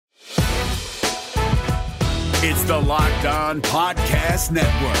It's the Locked On Podcast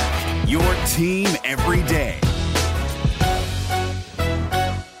Network, your team every day.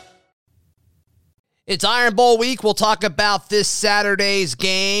 It's Iron Bowl week. We'll talk about this Saturday's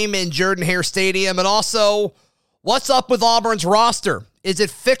game in Jordan-Hare Stadium, and also what's up with Auburn's roster. Is it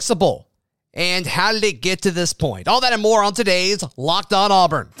fixable? And how did it get to this point? All that and more on today's Locked On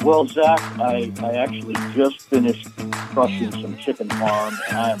Auburn. Well, Zach, I actually just finished crushing some chicken parm,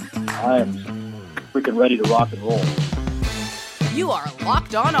 and I am freaking ready to rock and roll. You are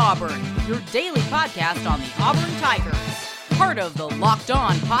Locked On Auburn, your daily podcast on the Auburn Tigers. Part of the Locked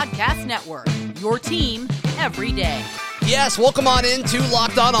On Podcast Network, your team every day. Yes, welcome on into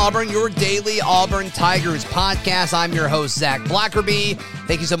Locked On Auburn, your daily Auburn Tigers podcast. I'm your host, Zach Blackerby.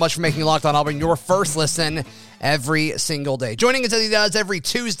 Thank you so much for making Locked On Auburn your first listen every single day. Joining us as he does every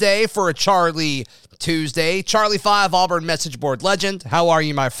Tuesday for a Charlie Tuesday, Charlie 5, Auburn message board legend. How are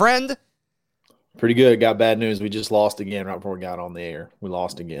you, my friend? Pretty good. Got bad news. We just lost again right before we got on the air. We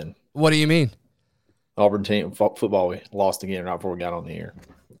lost again. What do you mean? Auburn team football, we lost again right before we got on the air.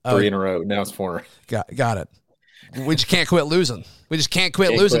 3 in a row. Now it's 4. Got it. We just can't quit losing. We just can't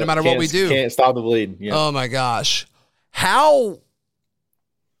quit losing no matter what we do. Can't stop the bleeding. Yeah. Oh, my gosh. Why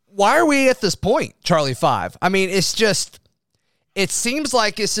are we at this point, Charlie 5? I mean, it seems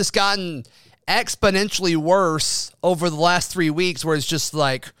like it's just gotten exponentially worse over the last 3 weeks, where it's just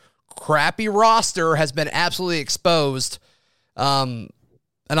like crappy roster has been absolutely exposed. And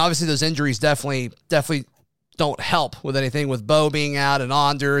obviously those injuries definitely don't help with anything, with Bo being out and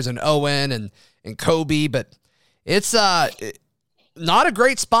Anders and Owen and Kobe, but it's not a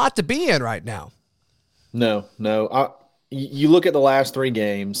great spot to be in right now. No. You look at the last 3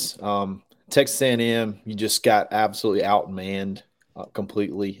 games, Texas A&M, you just got absolutely outmanned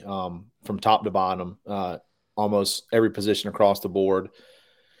completely from top to bottom, almost every position across the board.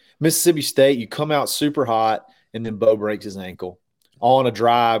 Mississippi State, you come out super hot, and then Bo breaks his ankle on a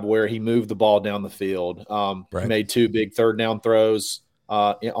drive where he moved the ball down the field. Right. He made 2 big third down throws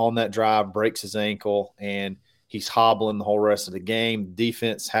on that drive, breaks his ankle, and he's hobbling the whole rest of the game.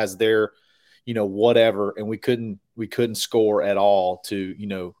 Defense has their, whatever, and we couldn't score at all to,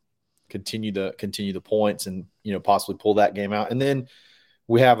 continue the points and, possibly pull that game out. And then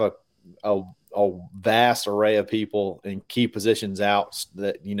we have a vast array of people in key positions out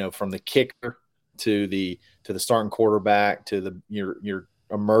that, from the kicker to the starting quarterback to your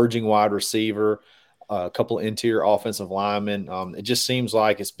emerging wide receiver, a couple of interior offensive linemen. It just seems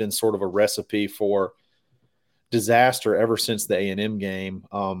like it's been sort of a recipe for disaster ever since the A&M game.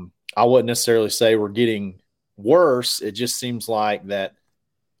 I wouldn't necessarily say we're getting worse. It just seems like that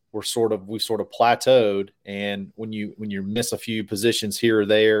we've sort of plateaued, and when you miss a few positions here or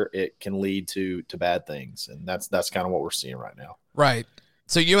there, it can lead to bad things, and that's kind of what we're seeing right now. Right.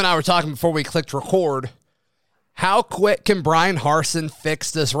 So you and I were talking before we clicked record. How quick can Brian Harsin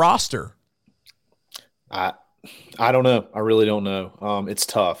fix this roster? I don't know. I really don't know. It's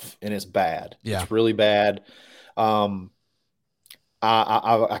tough and it's bad. Yeah. It's really bad. I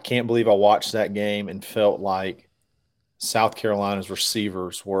can't believe I watched that game and felt like South Carolina's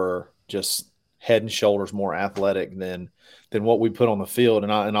receivers were just head and shoulders more athletic than what we put on the field.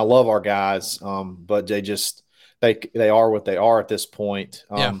 And I love our guys, but they are what they are at this point.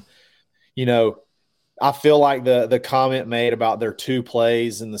 I feel like the comment made about their 2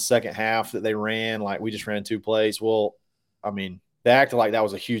 plays in the second half that they ran, like we just ran 2 plays. Well, I mean, they acted like that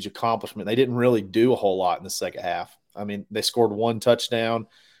was a huge accomplishment. They didn't really do a whole lot in the second half. I mean, they scored 1 touchdown.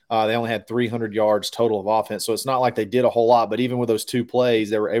 They only had 300 yards total of offense. So it's not like they did a whole lot, but even with those 2 plays,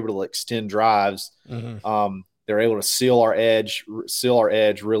 they were able to extend drives. Mm-hmm. They were able to seal our edge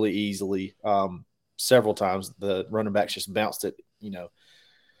really easily. Several times the running backs just bounced it,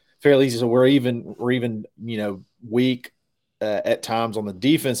 fairly easy. So we're even weak at times on the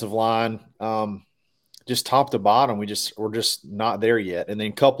defensive line. Just top to bottom, we're just not there yet. And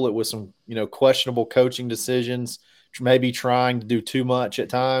then couple it with some, questionable coaching decisions, maybe trying to do too much at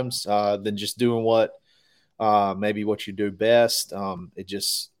times, than just doing what you do best.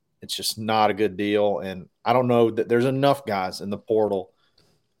 It's just not a good deal. And I don't know that there's enough guys in the portal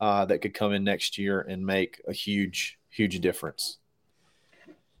that could come in next year and make a huge, huge difference.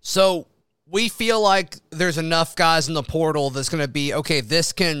 So we feel like there's enough guys in the portal that's going to be, okay,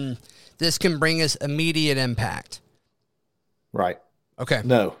 this can bring us immediate impact. Right. Okay.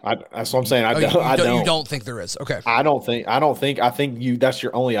 No, that's what I'm saying. I don't. You don't think there is? Okay. I think that's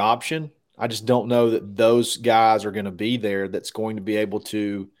your only option. I just don't know that those guys are going to be there that's going to be able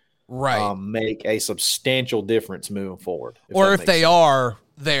to make a substantial difference moving forward. Or if they are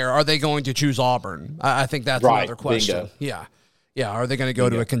there, are they going to choose Auburn? I think that's another question. Bingo. Yeah. Are they going to go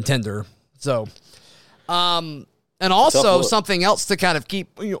to a contender? So And also something else to kind of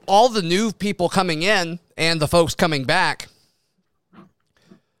keep all the new people coming in and the folks coming back.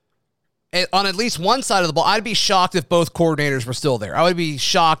 On at least one side of the ball, I'd be shocked if both coordinators were still there. I would be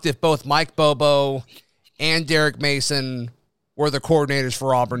shocked if both Mike Bobo and Derek Mason were the coordinators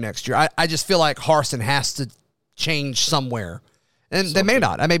for Auburn next year. I just feel like Harsin has to change somewhere. And they may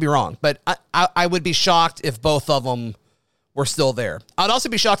not. I may be wrong. But I would be shocked if both of them were still there. I'd also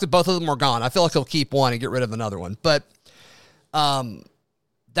be shocked if both of them were gone. I feel like he'll keep one and get rid of another one. But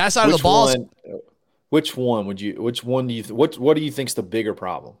that side of the ball. Which one do you what do you think's the bigger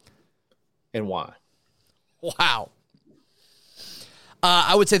problem? And why? Wow.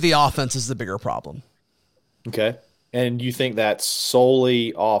 I would say the offense is the bigger problem. Okay. And you think that's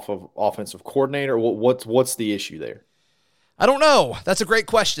solely off of offensive coordinator? What's the issue there? I don't know. That's a great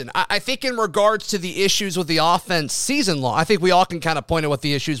question. I think in regards to the issues with the offense season long, I think we all can kind of point at what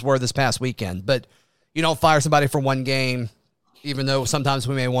the issues were this past weekend. But you don't fire somebody for one game, even though sometimes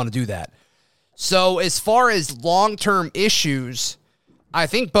we may want to do that. So as far as long-term issues, I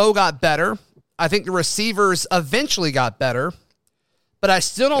think Bo got better. I think the receivers eventually got better. But I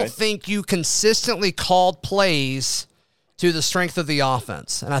still don't think you consistently called plays to the strength of the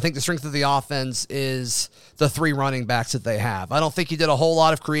offense. And I think the strength of the offense is the three running backs that they have. I don't think you did a whole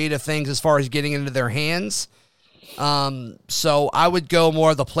lot of creative things as far as getting into their hands. So I would go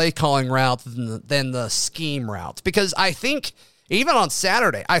more of the play calling route than the scheme route. Because I think, even on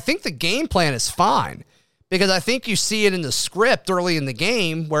Saturday, I think the game plan is fine. Because I think you see it in the script early in the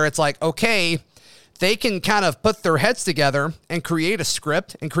game where it's like, okay, they can kind of put their heads together and create a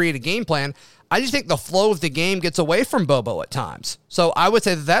script and create a game plan. I just think the flow of the game gets away from Bobo at times. So I would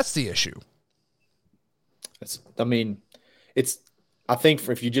say that that's the issue. I think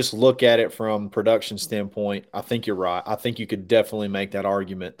if you just look at it from production standpoint, I think you're right. I think you could definitely make that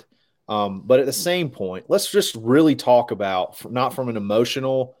argument. But at the same point, let's just really talk about, not from an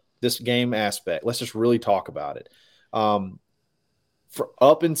emotional this game aspect. Let's just really talk about it. For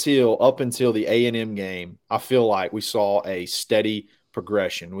up until the A&M game, I feel like we saw a steady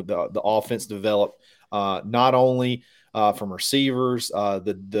progression with the offense develop, not only from receivers,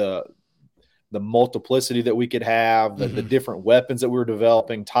 the multiplicity that we could have, the different weapons that we were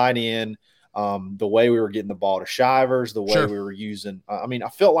developing, tight end, the way we were getting the ball to Shivers, the way we were using. I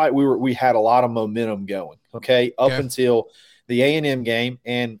felt like we had a lot of momentum going. Okay, until the A&M game,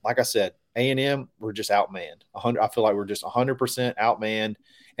 and like I said, A&M were just outmanned. I feel like we're just 100% outmanned.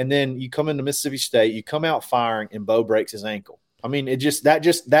 And then you come into Mississippi State, you come out firing, and Bo breaks his ankle.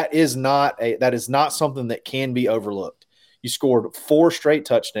 That is not something that can be overlooked. You scored 4 straight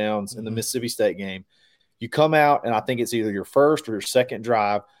touchdowns in the Mississippi State game. You come out, and I think it's either your first or your second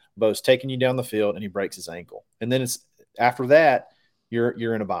drive. Bo's taking you down the field, and he breaks his ankle. And then it's after that, you're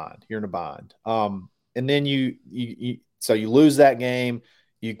in a bind. You're in a bind. And then so you lose that game.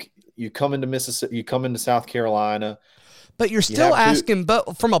 You come into Mississippi, you come into South Carolina. But you're still asking,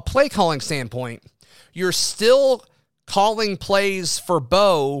 but from a play calling standpoint, you're still calling plays for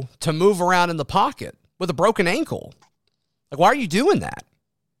Bo to move around in the pocket with a broken ankle. Like, why are you doing that?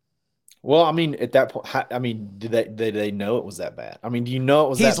 Well, at that point, did they know it was that bad? Do you know it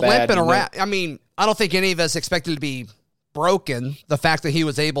was that bad? He's limping around. I don't think any of us expected to be broken, the fact that he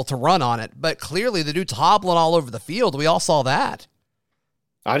was able to run on it. But clearly the dude's hobbling all over the field. We all saw that.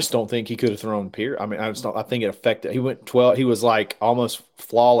 I just don't think he could have thrown I think it affected. He went 12. He was like almost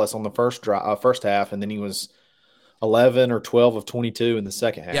flawless on the first half, and then he was 11 or 12 of 22 in the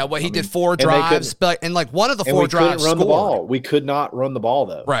second half. Yeah, he did 4 drives, and like one of the 4 drives run scored. The ball. We could not run the ball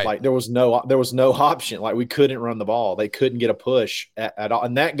though. Right. Like there was no option. Like we couldn't run the ball. They couldn't get a push at all.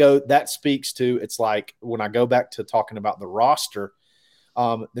 And that speaks to, it's like when I go back to talking about the roster,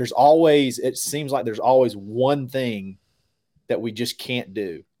 it seems like there's always one thing that we just can't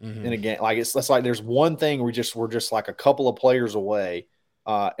do in a game. Like it's like there's one thing we're just like a couple of players away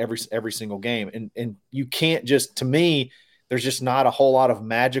every single game. And you can't just, to me, there's just not a whole lot of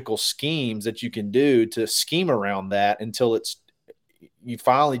magical schemes that you can do to scheme around that until you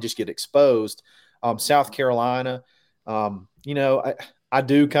finally just get exposed. South Carolina, I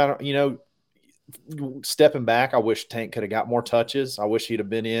do kind of, stepping back, I wish Tank could have got more touches. I wish he'd have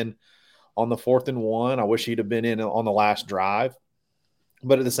been in on the 4th and 1. I wish he'd have been in on the last drive.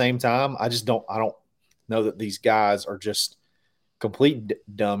 But at the same time, I don't know that these guys are just complete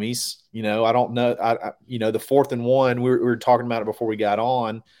dummies. I don't know. The 4th and 1, we were talking about it before we got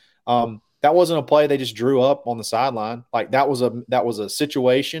on. That wasn't a play they just drew up on the sideline. Like that was a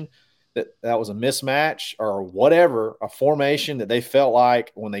situation that was a mismatch or whatever, a formation that they felt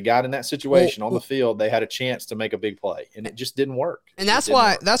like when they got in that situation on the field, they had a chance to make a big play, and it just didn't work. And that's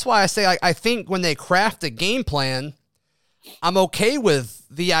why I say, like, I think when they craft a game plan, I'm okay with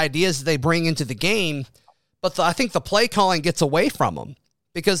the ideas that they bring into the game, but I think the play calling gets away from them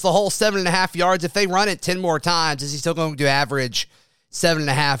because the whole 7.5 yards, if they run it 10 more times, is he still going to average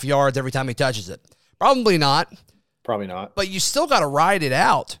 7.5 yards every time he touches it? Probably not. Probably not. But you still got to ride it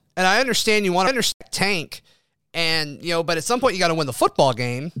out. And I understand you want to tank, and but at some point you got to win the football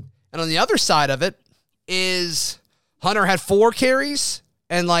game. And on the other side of it is Hunter had 4 carries,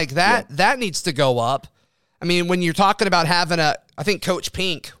 and like that needs to go up. I mean, when you're talking about having I think Coach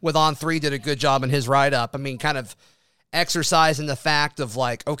Pink with On 3 did a good job in his write-up. I mean, kind of exercising the fact of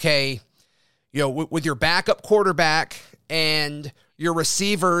like, okay, with your backup quarterback and your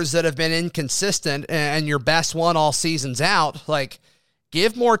receivers that have been inconsistent and your best one all season's out, like,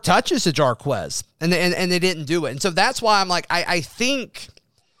 give more touches to Jarquez. And they didn't do it. And so that's why I'm like, I think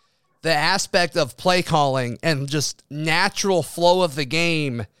the aspect of play calling and just natural flow of the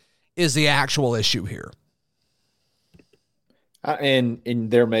game is the actual issue here. And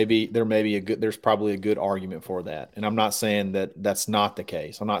there's probably a good argument for that. And I'm not saying that's not the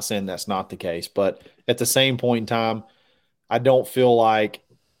case. But at the same point in time, I don't feel like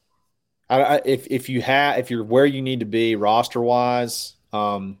if you're where you need to be roster wise,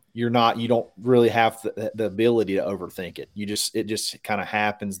 you don't really have the ability to overthink it. It just kind of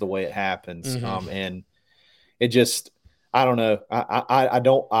happens the way it happens. Mm-hmm. And it just, I don't know.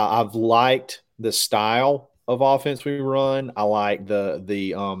 I've liked the style of offense we run. I like the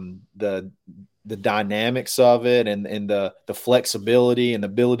dynamics of it and the flexibility and the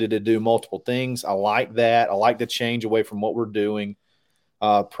ability to do multiple things. I like that. I like the change away from what we're doing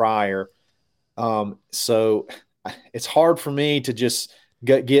prior. So it's hard for me to just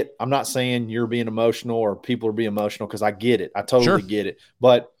get. I'm not saying you're being emotional or people are being emotional, because I get it. I totally get it.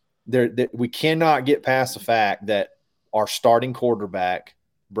 But we cannot get past the fact that our starting quarterback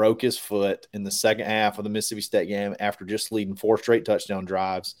broke his foot in the second half of the Mississippi State game after just leading 4 straight touchdown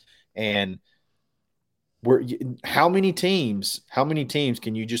drives. And how many teams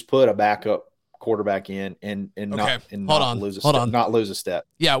can you just put a backup quarterback in and not lose a step?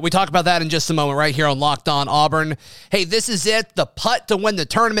 Yeah, we talk about that in just a moment right here on Locked On Auburn. Hey, this is it. The putt to win the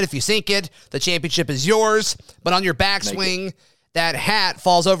tournament. If you sink it, the championship is yours. But on your backswing, that hat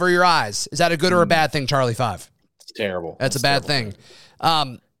falls over your eyes. Is that a good or a bad thing, Charlie 5? It's terrible. That's a bad thing.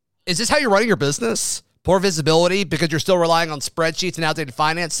 Is this how you're running your business? Poor visibility because you're still relying on spreadsheets and outdated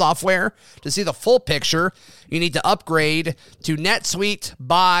finance software? To see the full picture, you need to upgrade to NetSuite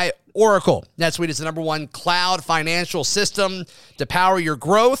by Oracle. NetSuite is the #1 cloud financial system to power your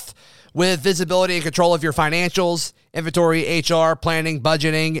growth with visibility and control of your financials, inventory, HR, planning,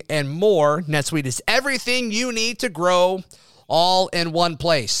 budgeting, and more. NetSuite is everything you need to grow, all in one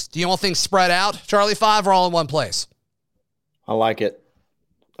place. Do you want things spread out, Charlie 5, or all in one place? I like it.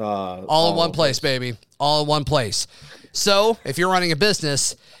 All in one place, baby. All in one place. So if you're running a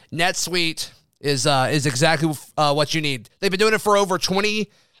business, NetSuite is exactly what you need. They've been doing it for over 27.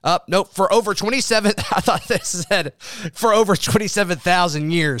 I thought this said for over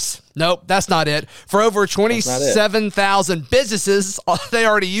 27,000 years. Nope, that's not it. For over 27,000 businesses, they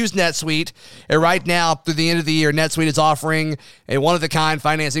already use NetSuite. And right now, through the end of the year, NetSuite is offering a one-of-a-kind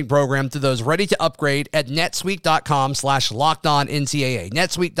financing program to those ready to upgrade at netsuite.com/LockedOnNCAA.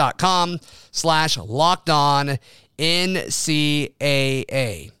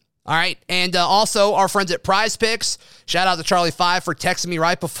 netsuite.com/LockedOnNCAA. All right, and also our friends at Prize Picks. Shout out to Charlie 5 for texting me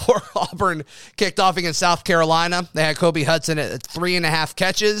right before Auburn kicked off against South Carolina. They had Kobe Hudson at 3.5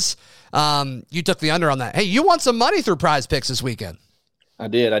 catches. You took the under on that. Hey, you won some money through Prize Picks this weekend. I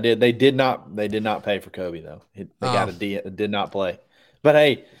did. They did not pay for Kobe though. Did not play. But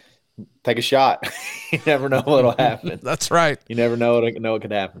hey, take a shot. You never know what'll happen. That's right. You never know what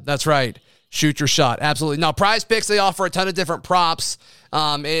could happen. That's right. Shoot your shot. Absolutely. Now, Prize Picks, they offer a ton of different props.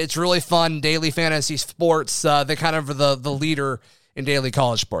 It's really fun. Daily fantasy sports. They're kind of the leader in daily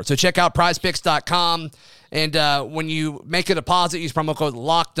college sports. So check out prizepicks.com. And when you make a deposit, use promo code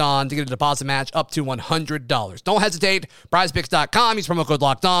LOCKEDON to get a deposit match up to $100. Don't hesitate. Prizepicks.com. Use promo code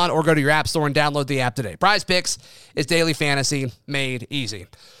LOCKEDON or go to your app store and download the app today. Prize Picks is daily fantasy made easy.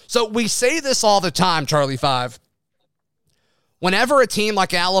 So we say this all the time, Charlie 5. Whenever a team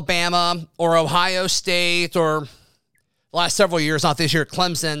like Alabama or Ohio State or the last several years, not this year,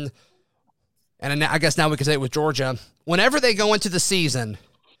 Clemson, and I guess now we can say it with Georgia, whenever they go into the season,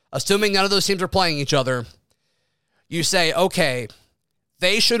 assuming none of those teams are playing each other, you say, okay,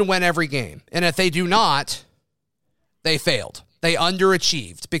 they should win every game. And if they do not, they failed. They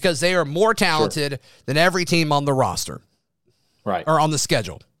underachieved because they are more talented than every team on the roster. Right. Or on the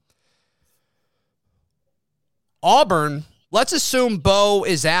schedule. Auburn, let's assume Bo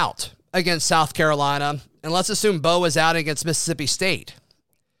is out against South Carolina, and let's assume Bo is out against Mississippi State.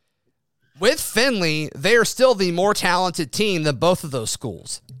 With Finley, they are still the more talented team than both of those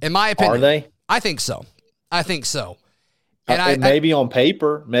schools, in my opinion. Are they? I think so. And maybe on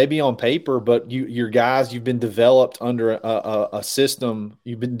paper, but your guys, you've been developed under a system.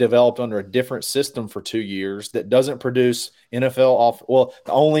 You've been developed under a different system for 2 years that doesn't produce NFL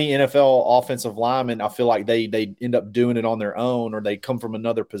the only NFL offensive linemen, I feel like they end up doing it on their own, or they come from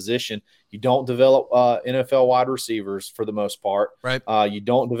another position. You don't develop NFL wide receivers for the most part. Right. You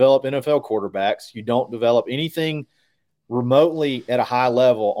don't develop NFL quarterbacks. You don't develop anything remotely at a high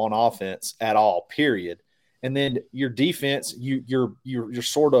level on offense at all, period. And then your defense, you're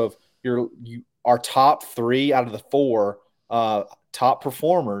our top 3 out of the 4 top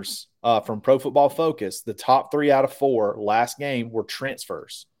performers from Pro Football Focus. The top 3 out of 4 last game were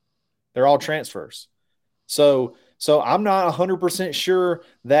transfers. They're all transfers. So I'm not 100% sure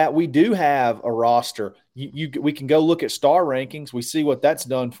that we do have a roster. We can go look at star rankings. We see what that's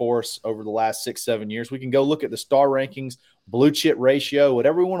done for us over the last 6-7 years. We can go look at the star rankings, blue chip ratio,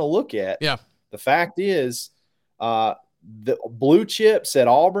 whatever we want to look at. Yeah. The fact is, the blue chips at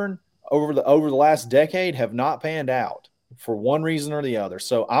Auburn over the last decade have not panned out for one reason or the other.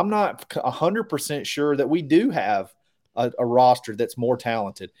 So I'm not 100% sure that we do have a roster that's more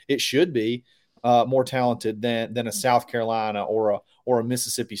talented. It should be more talented than a South Carolina or a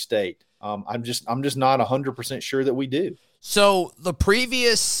Mississippi State. I'm just not 100% sure that we do. So the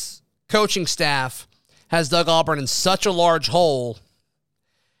previous coaching staff has dug Auburn in such a large hole.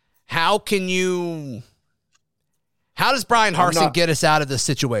 How does Brian Harsin get us out of this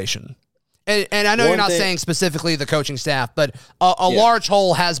situation? And I know you're not saying specifically the coaching staff, but a large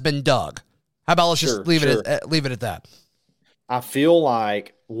hole has been dug. How about let's just leave it at that? I feel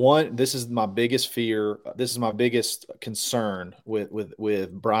like this is my biggest fear. This is my biggest concern with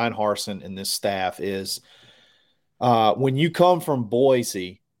Brian Harsin and this staff is when you come from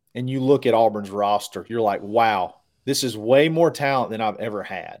Boise and you look at Auburn's roster, you're like, wow, this is way more talent than I've ever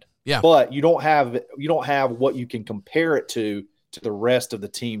had. Yeah. But you don't have what you can compare it to the rest of the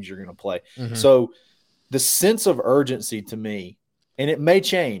teams you're going to play. Mm-hmm. So the sense of urgency to me, and it may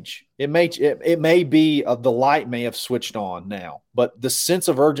change. It may be the light may have switched on now, but the sense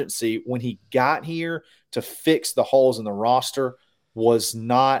of urgency when he got here to fix the holes in the roster was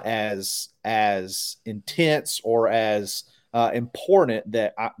not as intense or as important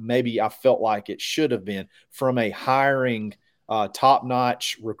that I felt like it should have been from a hiring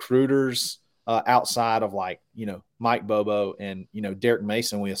top-notch recruiters outside of Mike Bobo and Derek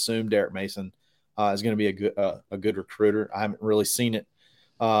Mason. We assume Derek Mason is going to be a good recruiter. I haven't really seen it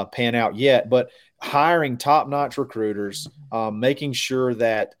pan out yet, but hiring top-notch recruiters, making sure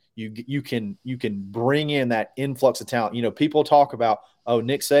that you can bring in that influx of talent. People talk about,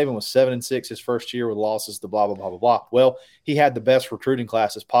 Nick Saban was 7-6 his first year with losses to blah blah blah blah blah. Well, he had the best recruiting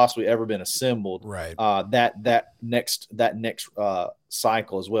class that's possibly ever been assembled. Right. That next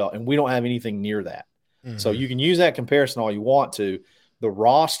cycle as well, and we don't have anything near that. Mm-hmm. So you can use that comparison all you want to. The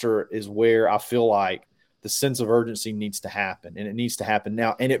roster is where I feel like the sense of urgency needs to happen, and it needs to happen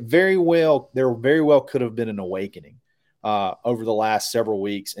now. And there very well could have been an awakening over the last several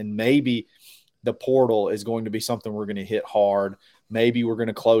weeks, and maybe the portal is going to be something we're going to hit hard. Maybe we're going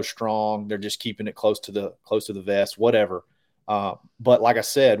to close strong. They're just keeping it close to the vest, whatever. But like I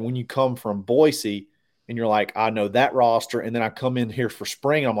said, when you come from Boise and you're like, I know that roster, and then I come in here for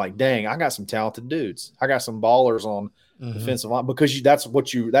spring, and I'm like, dang, I got some talented dudes. I got some ballers on defensive line, because that's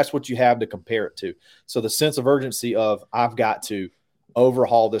what you have to compare it to. So the sense of urgency of I've got to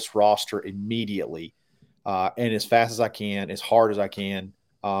overhaul this roster immediately, and as fast as I can, as hard as I can.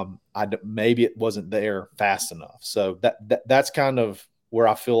 Maybe it wasn't there fast enough. So that's kind of where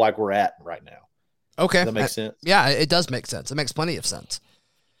I feel like we're at right now. Okay. Does that make sense? Yeah, it does make sense. It makes plenty of sense.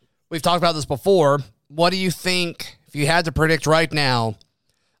 We've talked about this before. What do you think, if you had to predict right now,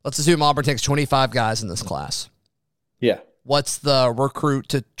 let's assume Auburn takes 25 guys in this class. Yeah. What's the recruit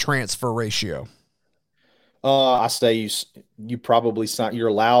to transfer ratio? I say you probably you're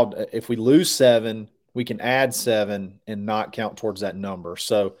allowed, if we lose 7, we can add 7 and not count towards that number.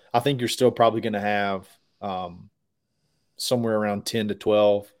 So I think you're still probably going to have somewhere around 10 to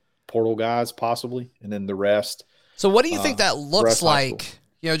 12 portal guys possibly, and then the rest. So what do you think that looks like,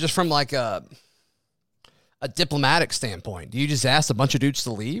 just from like a diplomatic standpoint? Do you just ask a bunch of dudes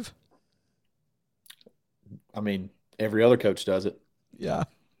to leave? I mean, every other coach does it. Yeah.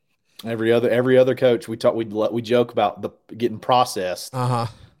 Every other coach we joke about getting processed.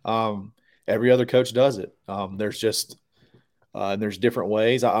 Every other coach does it. There's different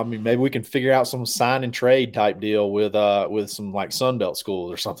ways. I mean, maybe we can figure out some sign and trade type deal with some like Sunbelt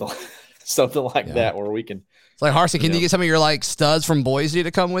schools or something, something like that, where we can. It's like, Harsey, can you get some of your like studs from Boise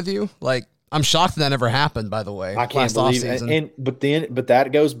to come with you? Like, I'm shocked that never happened. By the way, I can't believe it. But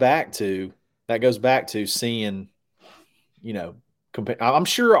that goes back to seeing, I'm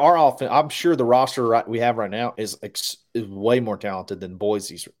sure I'm sure the roster we have right now is way more talented than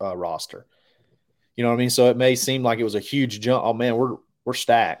Boise's roster. You know what I mean? So it may seem like it was a huge jump. Oh man, we're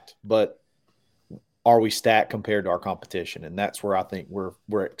stacked, but are we stacked compared to our competition? And that's where I think we're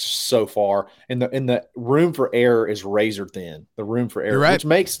so far. And the room for error is razor thin. The room for error, right. which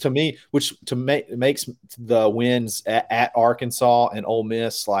makes the wins at Arkansas and Ole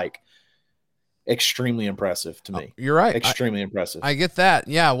Miss like extremely impressive to me. You're right. Extremely impressive. I get that.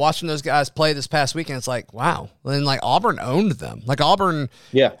 Yeah. Watching those guys play this past weekend, it's like, wow. And then like Auburn owned them. Like Auburn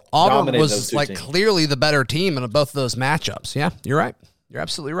was like teams. Clearly the better team in both of those matchups. Yeah. You're right. You're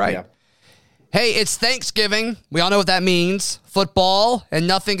absolutely right. Yeah. Hey, it's Thanksgiving. We all know what that means. Football, and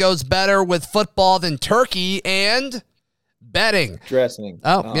nothing goes better with football than turkey and betting. Dressing.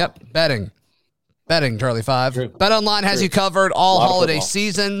 Yep. Betting, Charlie 5. True. BetOnline has you covered all holiday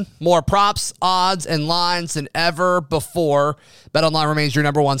season. More props, odds, and lines than ever before. BetOnline remains your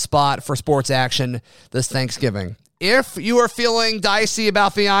number one spot for sports action this Thanksgiving. If you are feeling dicey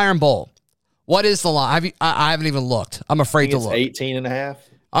about the Iron Bowl, what is the line? I haven't even looked. I'm afraid to look. 18.5.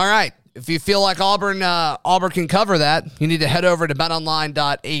 All right. If you feel like Auburn can cover that, you need to head over to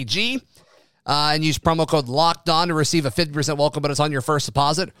betonline.ag and use promo code LOCKEDON to receive a 50% welcome bonus on your first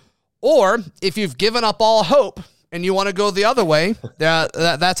deposit. Or if you've given up all hope and you want to go the other way,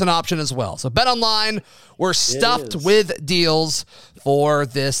 that's an option as well. So BetOnline, we're stuffed with deals for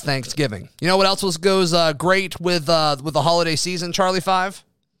this Thanksgiving. You know what else goes great with the holiday season, Charlie 5?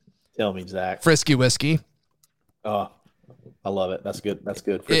 Tell me, Zach. Frisky whiskey. I love it. That's good. That's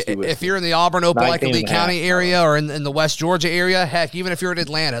good. If you're in the Auburn, Opelika County area or in the West Georgia area, heck, even if you're in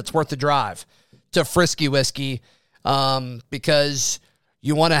Atlanta, it's worth the drive to Frisky Whiskey because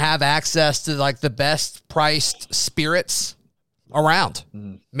you want to have access to like the best priced spirits around,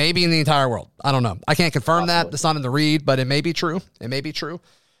 maybe in the entire world. I don't know. I can't confirm that. That's not in the read, but it may be true. It may be true.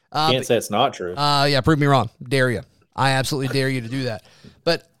 Can't say it's not true. Yeah, prove me wrong. Dare you. I absolutely dare you to do that.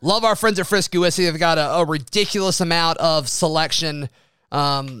 But love our friends at Frisky Whiskey. They've got a ridiculous amount of selection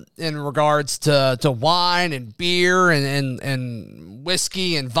in regards to wine and beer and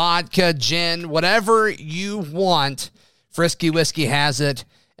whiskey and vodka, gin, whatever you want. Frisky Whiskey has it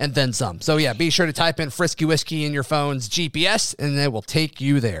and then some. So yeah, be sure to type in Frisky Whiskey in your phone's GPS and it will take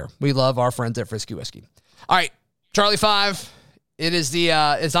you there. We love our friends at Frisky Whiskey. All right, Charlie 5. It is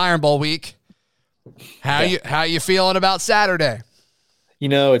it's Iron Bowl week. How you feeling about Saturday?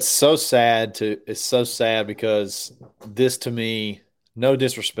 It's so sad because this, to me, no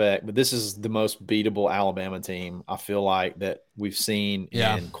disrespect, but this is the most beatable Alabama team I feel like that we've seen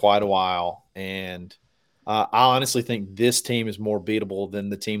in quite a while. And I honestly think this team is more beatable than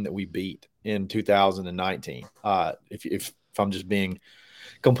the team that we beat in 2019. If I'm just being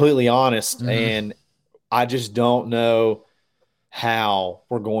completely honest, and I just don't know how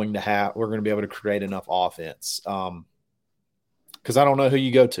we're going to be able to create enough offense. Because I don't know who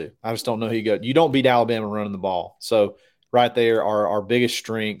you go to. I just don't know who you go. You don't beat Alabama running the ball. So right there, our biggest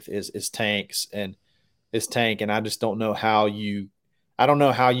strength is Tank, and I just don't know how you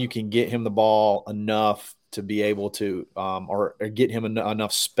can get him the ball enough to be able to or get him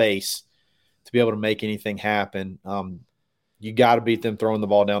enough space to be able to make anything happen. You got to beat them throwing the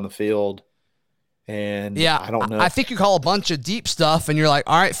ball down the field. And I don't know. I think you call a bunch of deep stuff and you're like,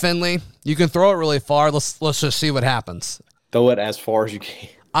 all right, Finley, you can throw it really far. Let's just see what happens. Throw it as far as you can.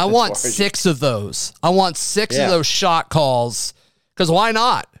 I want 6 of those. I want 6 of those shot calls because why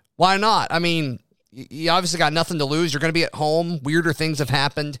not? Why not? I mean, you obviously got nothing to lose. You're going to be at home. Weirder things have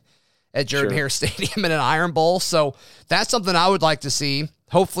happened at Jordan-Hare Stadium in an Iron Bowl. So that's something I would like to see.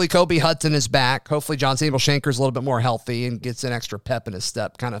 Hopefully Kobe Hudson is back. Hopefully John Samuel Shanker's a little bit more healthy and gets an extra pep in his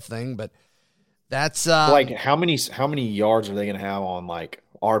step kind of thing. But that's like how many yards are they going to have on like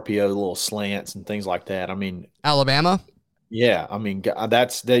RPO, little slants and things like that? I mean, Alabama. Yeah, I mean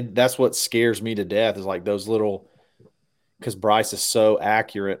that's what scares me to death is like those little, because Bryce is so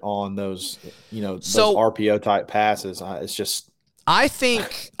accurate on those those RPO type passes. It's just I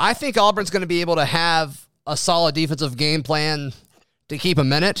think Auburn's going to be able to have a solid defensive game plan to keep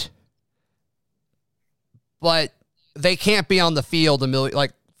him in it, but they can't be on the field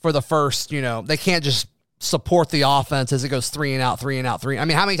like for the first, they can't just support the offense as it goes 3 and out, 3 and out, 3. I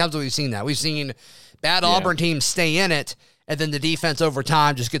mean, how many times have we seen that? We've seen bad Auburn teams stay in it, and then the defense over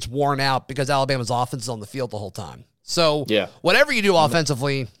time just gets worn out because Alabama's offense is on the field the whole time. So whatever you do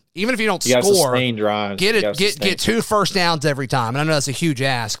offensively, even if you don't score, get 2 first downs every time. And I know that's a huge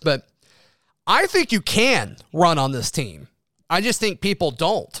ask, but I think you can run on this team. I just think people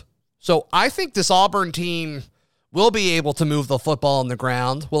don't. So I think this Auburn team will be able to move the football on the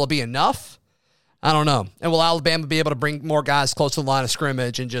ground. Will it be enough? I don't know. And will Alabama be able to bring more guys close to the line of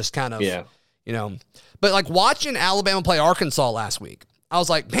scrimmage and just kind of, you know. But like watching Alabama play Arkansas last week, I was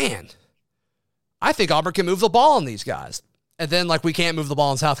like, man, I think Auburn can move the ball on these guys. And then like we can't move the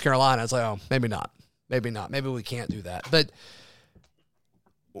ball in South Carolina. It's like, oh, maybe not. Maybe not. Maybe we can't do that. But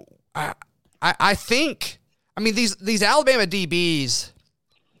I think, I mean, these Alabama DBs,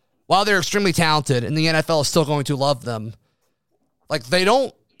 while they're extremely talented and the NFL is still going to love them, like they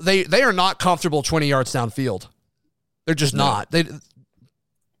are not comfortable 20 yards downfield. They're just not.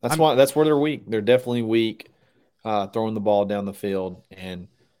 That's where they're weak. They're definitely weak throwing the ball down the field. And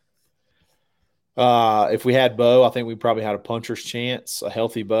if we had Bo, I think we probably had a puncher's chance, a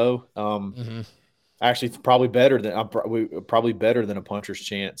healthy Bo. Actually, probably better than a puncher's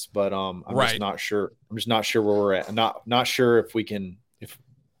chance. But I'm just not sure. I'm just not sure where we're at. I'm not sure if we can.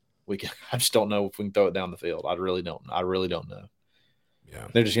 I just don't know if we can throw it down the field. I really don't know. Yeah.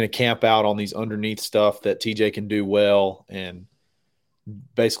 They're just going to camp out on these underneath stuff that TJ can do well and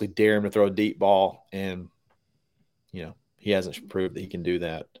basically dare him to throw a deep ball. And, you know, he hasn't proved that he can do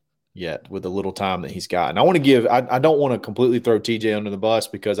that yet with the little time that he's got. And I don't want to completely throw TJ under the bus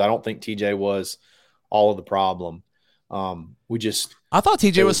because I don't think TJ was all of the problem. I thought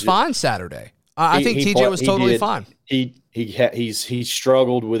TJ was fine Saturday. I think TJ was totally fine. He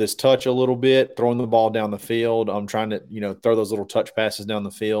struggled with his touch a little bit, throwing the ball down the field. I'm trying to, throw those little touch passes down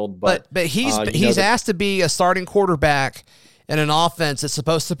the field. But he's asked to be a starting quarterback in an offense that's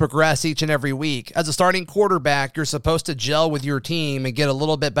supposed to progress each and every week. As a starting quarterback, you're supposed to gel with your team and get a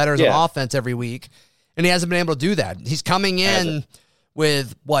little bit better as an offense every week. And he hasn't been able to do that. He's coming in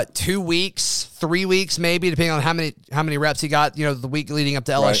with 2 weeks, 3 weeks, maybe, depending on how many reps he got, the week leading up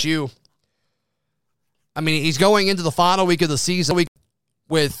to LSU. Right. I mean, he's going into the final week of the season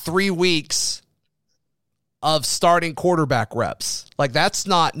with 3 weeks of starting quarterback reps. Like that's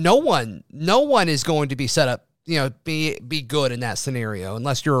not no one is going to be set up, be good in that scenario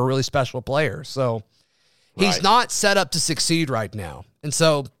unless you're a really special player. So he's not set up to succeed right now. And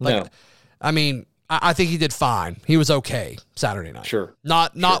so I mean, I think he did fine. He was okay Saturday night. Sure.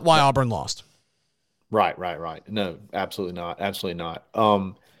 Not why Auburn lost. Right. No, absolutely not. Absolutely not.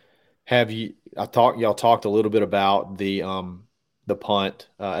 Y'all talked a little bit about the punt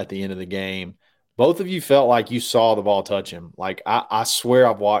at the end of the game. Both of you felt like you saw the ball touch him. Like I swear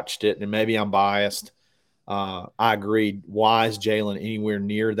I've watched it, and maybe I'm biased. I agreed. Why is Jalen anywhere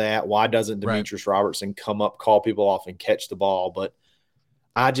near that? Why doesn't Demetrius Robertson come up, call people off, and catch the ball? But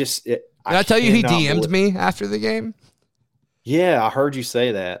Did I tell you he DM'd me after the game? Yeah, I heard you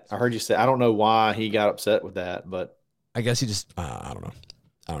say that. I don't know why he got upset with that, but I guess he just I don't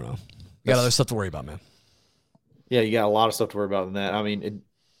know. You got other stuff to worry about, man. Yeah, you got a lot of stuff to worry about than that. I mean,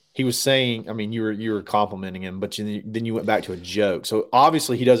 he was saying, you were complimenting him, but then you went back to a joke. So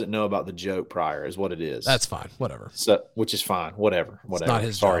obviously he doesn't know about the joke prior, is what it is. That's fine. Whatever. So, which is fine. Whatever. It's not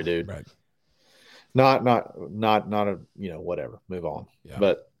his Sorry, job. dude. Right. Not a whatever. Move on. Yeah.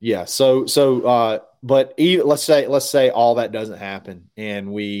 But yeah. But let's say all that doesn't happen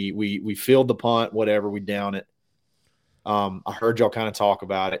and we field the punt, whatever, we down it. I heard y'all kind of talk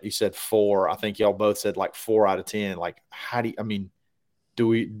about it. You said 4. I think y'all both said like 4 out of 10. Like,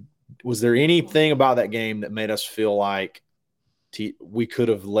 was there anything about that game that made us feel like we could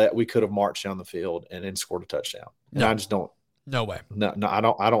have marched down the field and then scored a touchdown? And I just don't. No way. No, I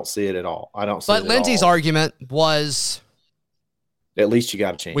don't see it at all. I don't see it at all. But Lindsey's argument was, at least you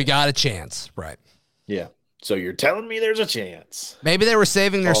got a chance. We got a chance, right? Yeah. So you're telling me there's a chance. Maybe they were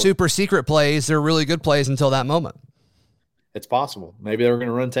saving their super secret plays, their really good plays until that moment. It's possible. Maybe they were going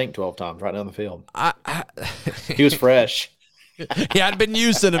to run Tank 12 times right down the field. He was fresh. He hadn't been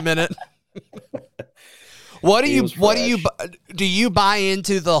used in a minute. Do you buy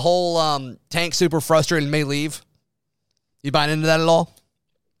into the whole Tank super frustrated and may leave? You buying into that at all?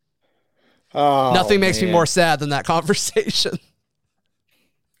 Oh, nothing makes me more sad than that conversation.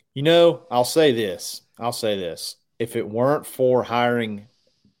 I'll say this. If it weren't for rehiring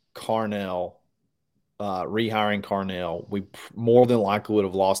Carnell, we more than likely would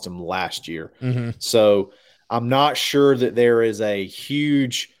have lost him last year. Mm-hmm. So I'm not sure that there is a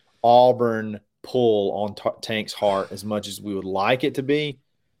huge Auburn pull on Tank's heart as much as we would like it to be.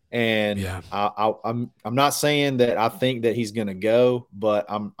 And I'm not saying that I think that he's going to go, but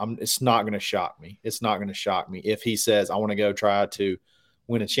it's not going to shock me. It's not going to shock me if he says, I want to go try to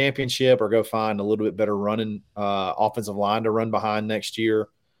win a championship or go find a little bit better running offensive line to run behind next year.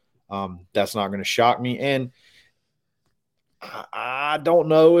 That's not going to shock me. And I don't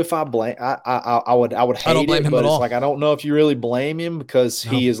know if I blame. I would hate it, but it's like I don't know if you really blame him because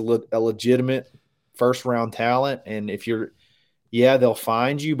he is a legitimate first round talent. And if you're, they'll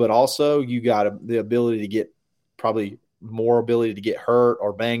find you, but also you got the ability to get probably more ability to get hurt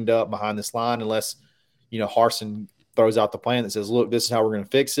or banged up behind this line, unless Harsin throws out the plan that says, "Look, this is how we're going to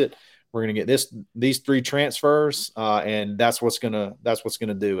fix it. We're going to get these 3 transfers, and that's what's gonna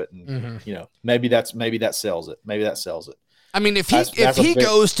do it." And maybe that sells it. Maybe that sells it. I mean, if he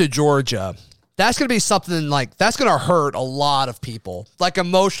goes to Georgia, that's going to be something like that's going to hurt a lot of people. Like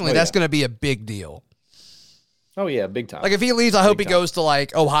emotionally, that's going to be a big deal. Oh yeah, big time. Like if he leaves, I hope he goes to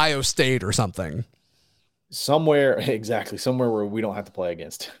like Ohio State or something. Somewhere where we don't have to play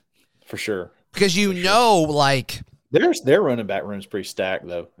against, for sure. Because like their running back room is pretty stacked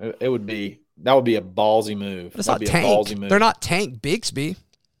though. That would be a ballsy move. It's not Tank. They're not Tank Bigsby.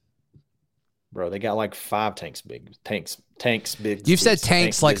 Bro, they got like 5 tanks big. You've said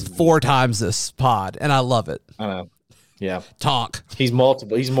tanks like 4 times this pod, and I love it. I know. Yeah. Tonk. He's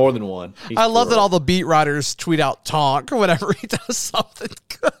multiple. He's more than one. I love that all the beat writers tweet out Tonk whenever he does something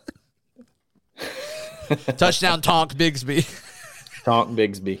good. Touchdown Tonk Bigsby. Tonk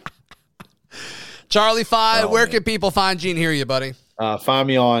Bigsby. Charlie 5, where can people find you and hear you, buddy? Find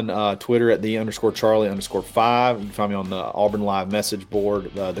me on Twitter at @the_Charlie_5. You can find me on the Auburn Live message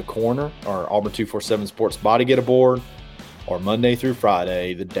board, The Corner, or Auburn 247 Sports Body Get Aboard, or Monday through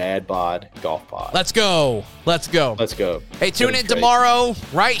Friday, the Dad Bod Golf Pod. Let's go. Hey, tune in tomorrow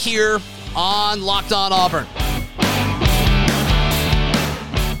right here on Locked On Auburn.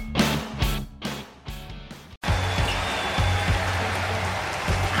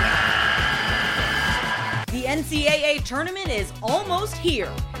 The NCAA tournament is almost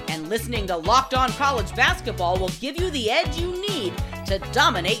here, and listening to Locked On College Basketball will give you the edge you need to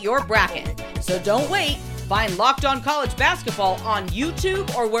dominate your bracket. So don't wait. Find Locked On College Basketball on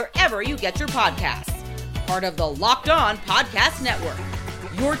YouTube or wherever you get your podcasts. Part of the Locked On Podcast Network.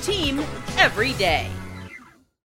 Your team every day.